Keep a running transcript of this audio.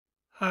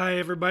Hi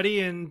everybody,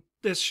 in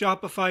this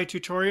Shopify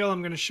tutorial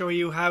I'm going to show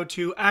you how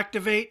to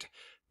activate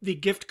the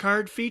gift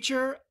card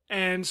feature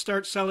and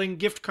start selling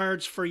gift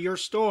cards for your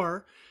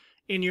store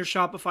in your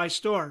Shopify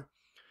store.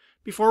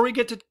 Before we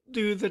get to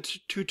do the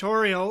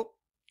tutorial,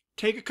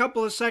 take a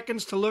couple of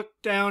seconds to look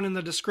down in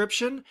the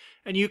description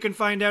and you can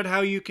find out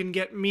how you can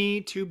get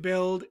me to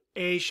build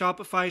a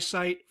Shopify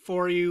site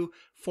for you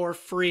for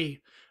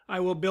free.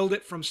 I will build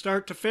it from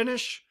start to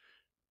finish,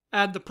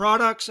 add the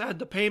products, add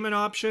the payment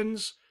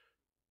options,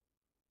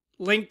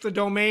 link the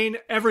domain,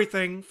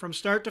 everything from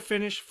start to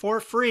finish for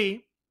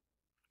free.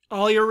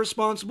 All you're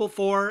responsible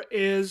for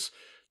is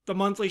the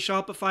monthly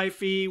Shopify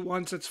fee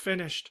once it's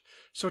finished.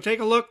 So take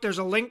a look. There's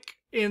a link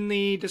in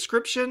the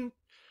description,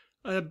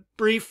 a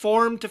brief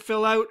form to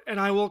fill out, and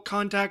I will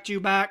contact you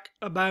back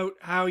about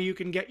how you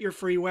can get your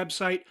free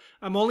website.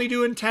 I'm only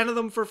doing 10 of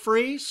them for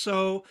free,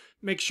 so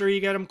make sure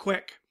you get them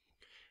quick.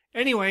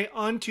 Anyway,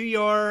 on to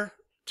your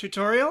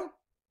tutorial.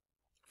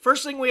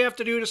 First thing we have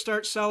to do to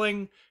start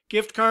selling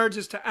gift cards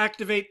is to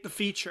activate the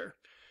feature.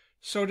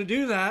 So to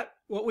do that,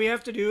 what we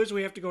have to do is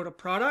we have to go to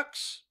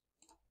Products,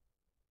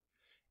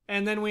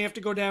 and then we have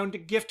to go down to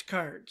Gift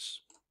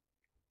Cards.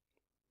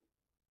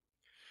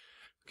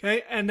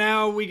 Okay, and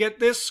now we get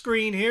this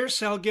screen here,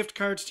 Sell Gift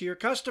Cards to Your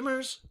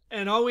Customers,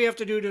 and all we have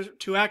to do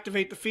to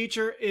activate the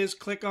feature is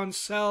click on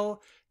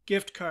Sell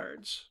Gift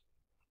Cards.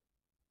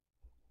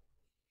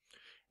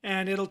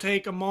 And it'll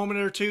take a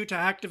moment or two to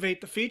activate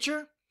the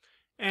feature.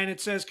 And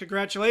it says,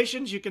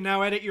 congratulations, you can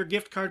now edit your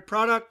gift card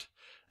product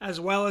as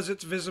well as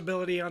its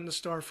visibility on the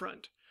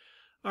storefront.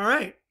 All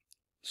right,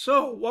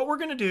 so what we're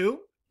going to do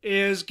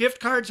is gift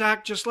cards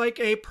act just like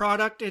a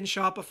product in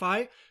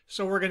Shopify.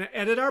 So we're going to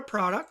edit our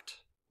product.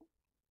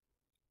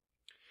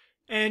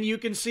 And you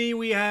can see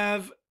we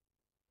have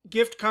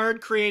gift card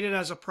created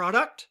as a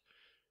product.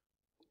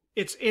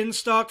 It's in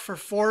stock for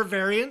 4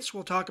 variants.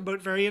 We'll talk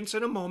about variants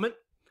in a moment.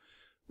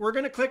 We're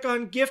going to click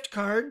on gift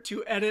card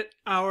to edit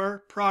our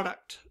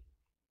product.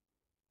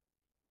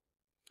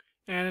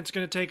 And it's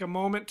going to take a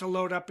moment to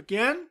load up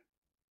again.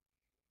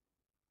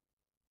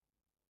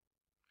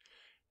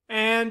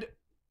 And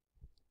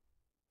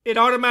it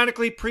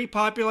automatically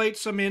pre-populates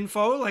some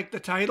info, like the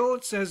title.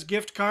 It says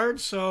gift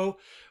card, so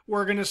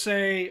we're going to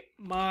say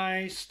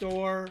my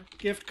store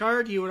gift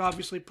card. You would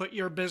obviously put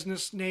your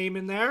business name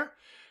in there.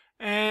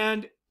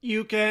 And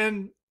you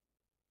can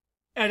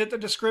edit the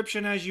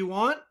description as you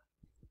want.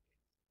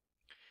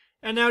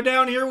 And now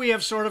down here we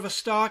have sort of a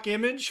stock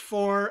image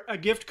for a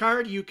gift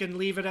card. You can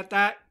leave it at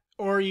that,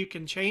 or you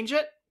can change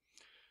it.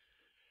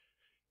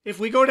 If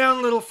we go down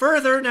a little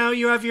further, now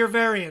you have your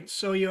variants.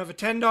 So you have a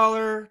 $10,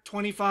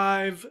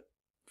 $25,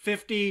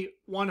 $50,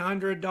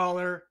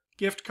 $100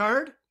 gift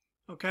card.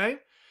 Okay.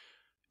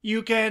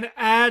 You can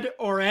add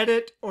or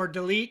edit or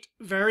delete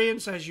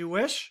variants as you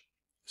wish.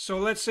 So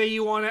let's say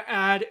you want to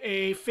add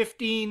a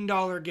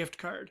 $15 gift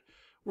card.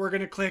 We're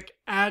going to click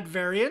Add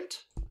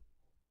Variant.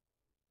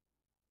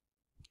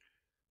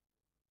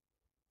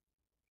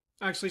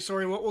 Actually,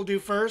 sorry, what we'll do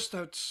first,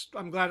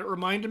 I'm glad it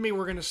reminded me,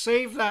 we're going to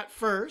save that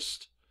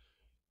first,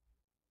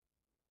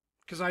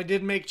 because I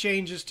did make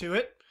changes to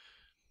it.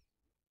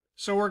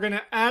 So we're going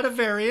to add a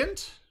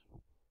variant,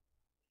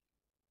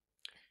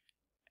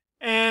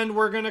 and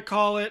we're going to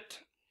call it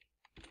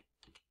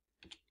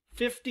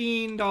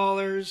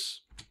 $15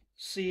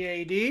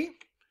 CAD,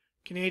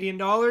 Canadian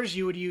dollars.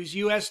 You would use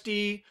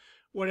USD,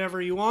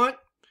 whatever you want.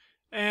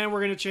 And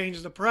we're going to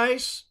change the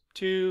price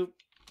to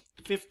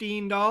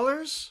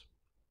 $15.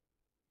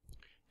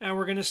 And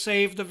we're going to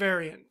save the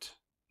variant.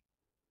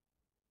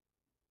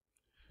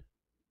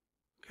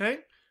 Okay.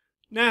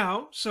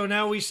 Now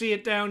we see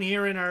it down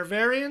here in our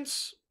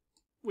variants.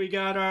 We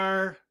got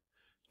our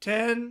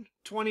 10,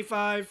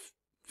 25,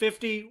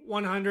 50,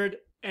 100,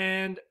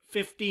 and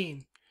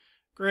 15.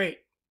 Great.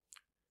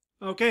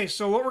 Okay,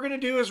 so what we're going to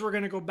do is we're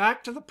going to go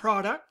back to the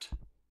product.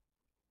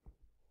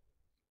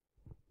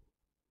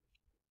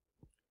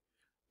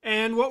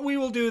 And what we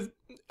will do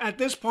at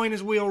this point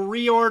is we'll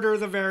reorder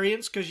the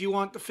variants because you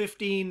want the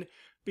 15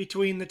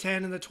 between the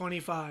 10 and the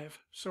 25.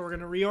 So we're going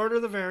to reorder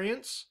the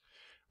variants.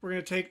 We're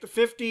going to take the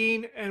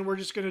 15 and we're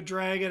just going to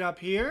drag it up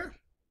here.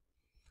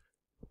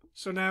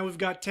 So now we've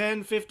got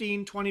 10,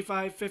 15,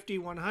 25, 50,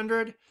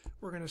 100.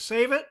 We're going to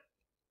save it.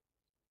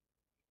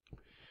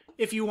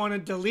 If you want to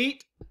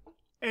delete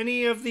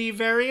any of the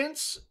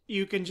variants,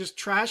 you can just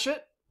trash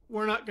it.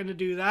 We're not going to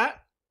do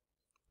that.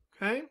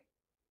 Okay.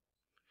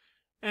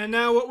 And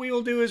now what we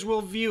will do is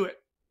we'll view it.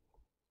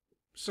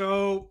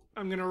 So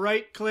I'm going to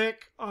right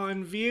click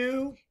on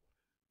view.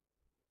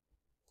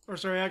 Or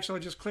sorry, actually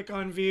I'll just click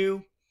on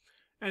view.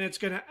 And it's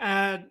going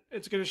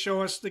to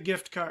show us the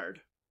gift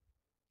card.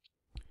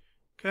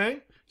 Okay,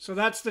 so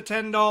that's the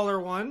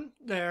 $10 one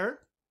there.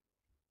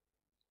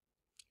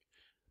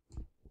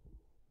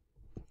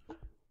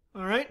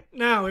 All right,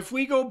 now if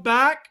we go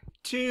back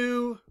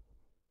to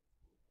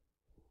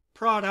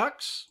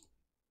products,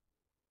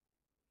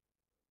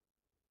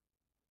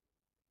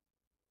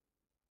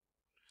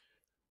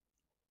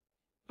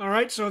 all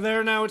right, so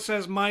there now it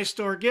says My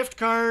Store Gift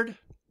Card.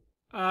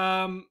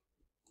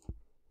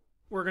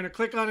 We're going to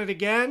click on it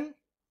again.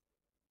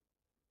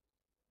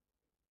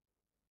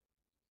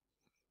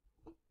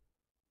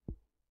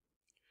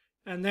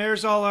 And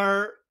there's all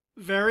our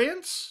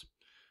variants.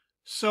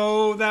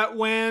 So that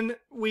when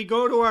we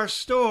go to our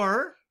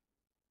store,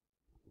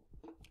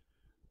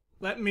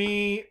 let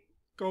me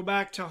go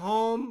back to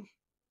home.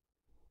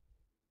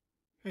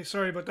 Hey,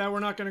 sorry about that. We're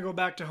not going to go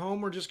back to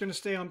home. We're just going to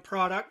stay on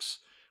products.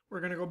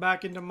 We're going to go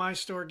back into My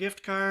Store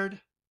gift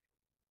card.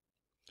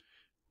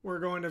 We're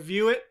going to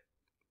view it.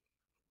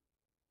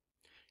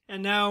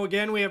 And now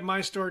again, we have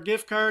My Store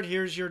gift card.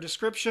 Here's your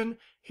description.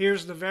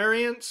 Here's the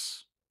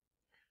variants.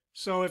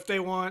 So if they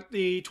want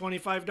the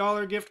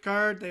 $25 gift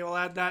card, they will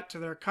add that to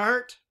their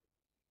cart.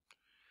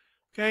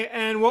 Okay,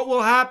 and what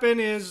will happen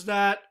is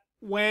that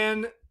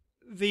when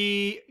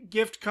the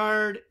gift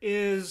card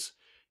is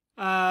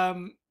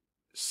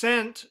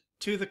sent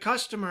to the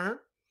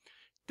customer,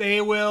 they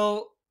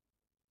will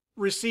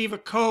receive a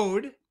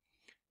code.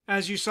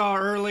 As you saw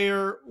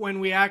earlier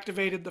when we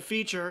activated the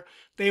feature,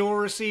 they will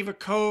receive a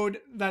code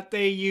that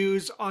they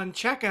use on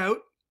checkout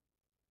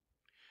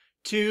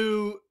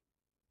to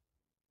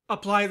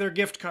apply their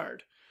gift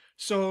card.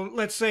 So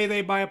let's say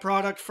they buy a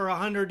product for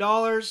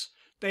 $100,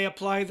 they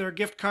apply their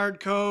gift card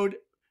code,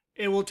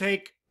 it will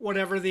take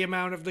whatever the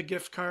amount of the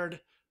gift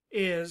card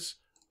is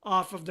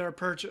off of their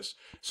purchase.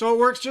 So it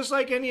works just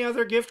like any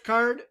other gift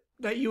card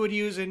that you would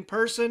use in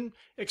person,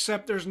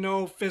 except there's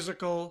no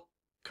physical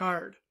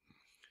card.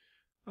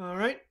 All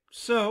right,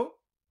 so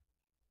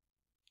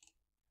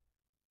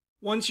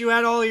once you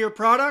add all of your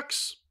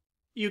products,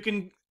 you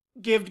can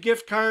give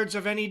gift cards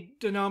of any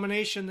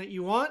denomination that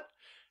you want,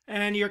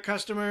 and your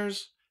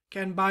customers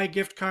can buy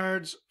gift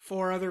cards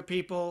for other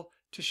people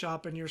to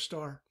shop in your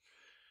store.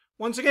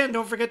 Once again,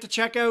 don't forget to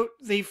check out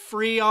the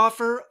free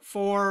offer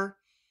for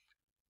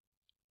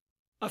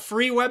a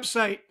free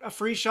website, a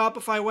free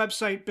Shopify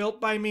website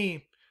built by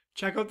me.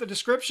 Check out the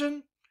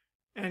description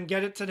and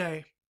get it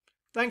today.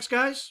 Thanks,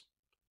 guys.